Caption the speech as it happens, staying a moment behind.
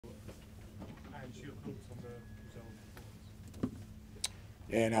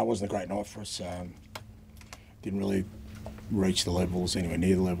Yeah, no, it wasn't a great night for us. Didn't really reach the levels, anywhere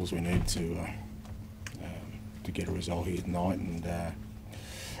near the levels we need to get a result here tonight. And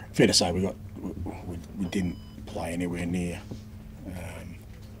fair to say, we didn't play anywhere near.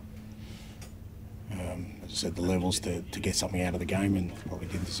 As I said, the levels to get something out of the game, and probably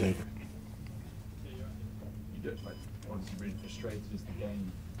didn't deserve it. You look like obviously really frustrated as the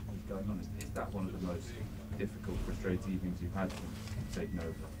game was going on. Is that one of the most difficult, frustrating evenings you've had from taking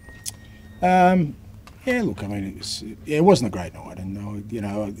over? Yeah, look, I mean, it wasn't a great night, and you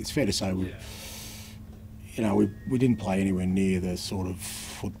know, it's fair to say we didn't play anywhere near the sort of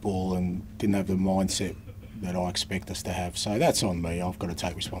football and didn't have the mindset that I expect us to have. So that's on me. I've got to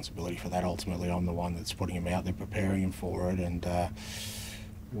take responsibility for that. Ultimately, I'm the one that's putting him out there, preparing him for it, and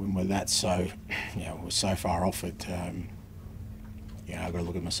when we're that we're so far off it, I've got to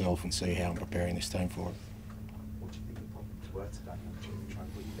look at myself and see how I'm preparing this team for it. What do you think the problems were today? Try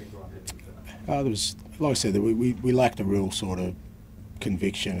and put your finger on anything for that? There was, like I said, we lacked a real sort of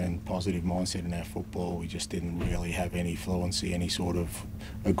conviction and positive mindset in our football. We just didn't really have any fluency, any sort of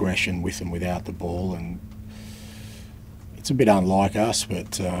aggression with and without the ball, and it's a bit unlike us,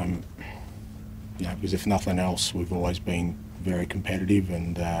 but because if nothing else, we've always been very competitive,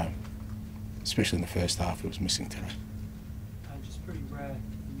 and especially in the first half, it was missing today. Just pretty rare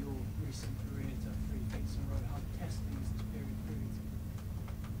in your recent career to have 3 defeats in a row. How testing is this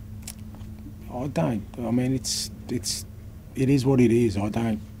period? I don't. I mean, it is what it is. I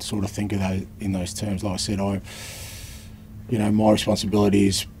don't sort of think of those in those terms. Like I said, my responsibility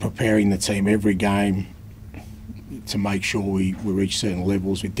is preparing the team every game to make sure we reach certain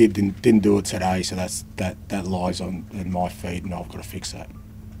levels. We didn't do it today, so that lies on my feet, and I've got to fix that.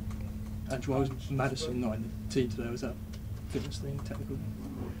 Andrew, why was Madison not in the team today? Was that fitness thing, technical?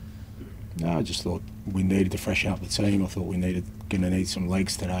 No, I just thought we needed to freshen up the team. I thought we going to need some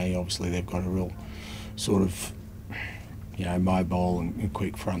legs today. Obviously, they've got a real sort of mobile and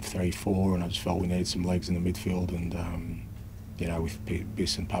quick front 3-4, and I just felt we needed some legs in the midfield. And with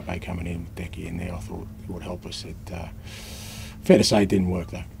Biss and Pape coming in, with Decky in there, I thought it would help us. Fair to say, it didn't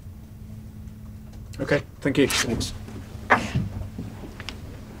work though. Okay, thank you. Thanks.